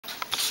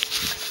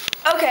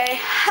Okay,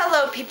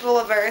 hello people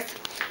of Earth.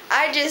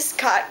 I just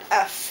caught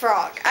a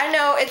frog. I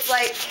know it's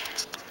like,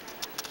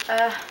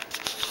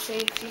 let's see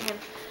if you can,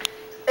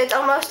 it's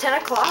almost 10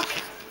 o'clock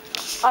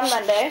on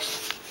Monday.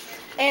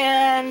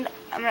 And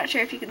I'm not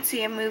sure if you can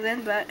see him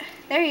moving, but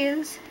there he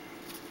is.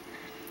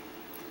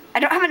 I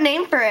don't have a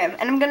name for him,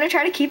 and I'm gonna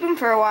try to keep him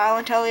for a while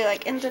until he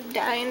like ends up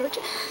dying, which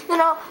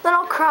then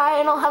I'll cry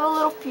and I'll have a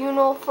little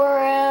funeral for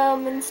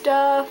him and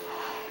stuff.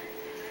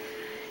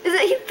 Isn't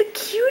he the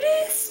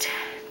cutest?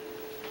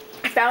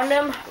 I found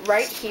him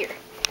right here,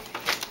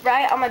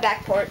 right on my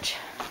back porch.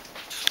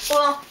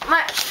 Well,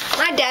 my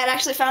dad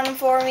actually found him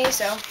for me,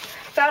 so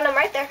found him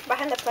right there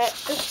behind the plant.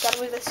 Oops, gotta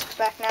move this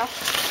back now.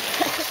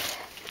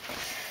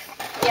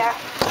 Yeah,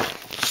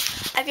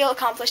 I feel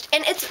accomplished,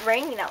 and it's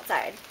raining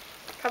outside.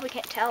 Probably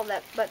can't tell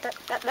that, but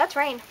that's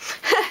rain.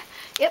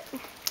 Yep.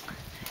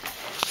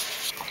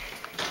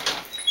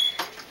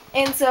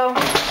 And so,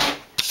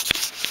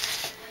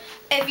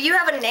 if you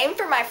have a name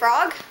for my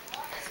frog,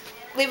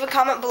 leave a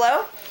comment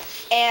below,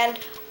 and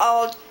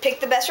I'll pick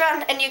the best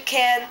round. And you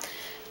can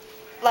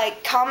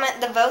like comment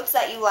the votes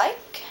that you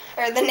like,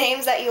 or the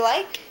names that you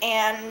like,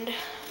 and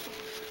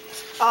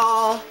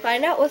I'll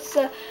find out what's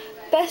the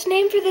best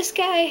name for this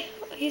guy.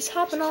 He's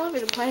hopping all over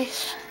the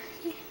place.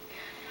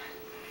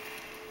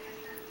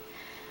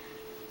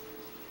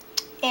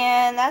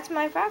 And that's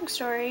my frog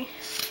story.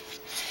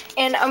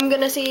 And I'm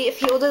gonna see if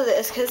he'll do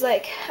this, because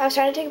like I was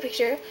trying to take a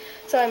picture,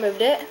 so I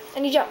moved it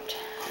and he jumped.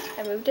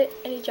 I moved it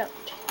and he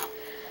jumped.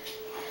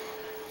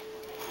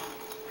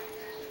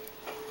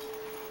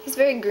 He's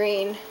very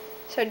green.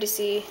 It's hard to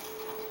see.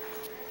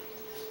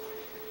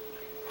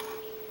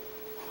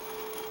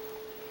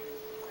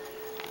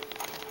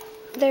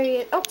 There he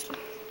is. Oh,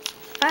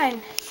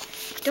 fine.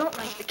 Don't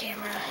like the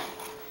camera.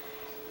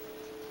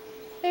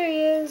 There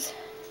he is.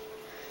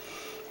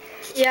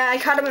 Yeah, I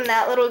caught him in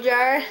that little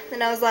jar,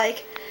 and I was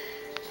like,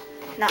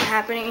 not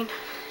happening.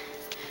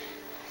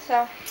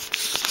 So,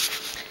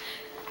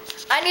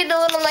 I need a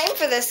little name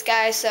for this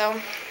guy, so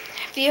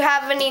if you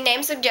have any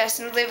name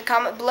suggestions, leave a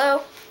comment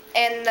below,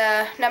 and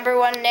the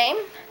 #1 name,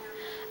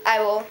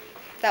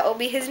 that will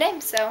be his name,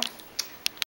 so.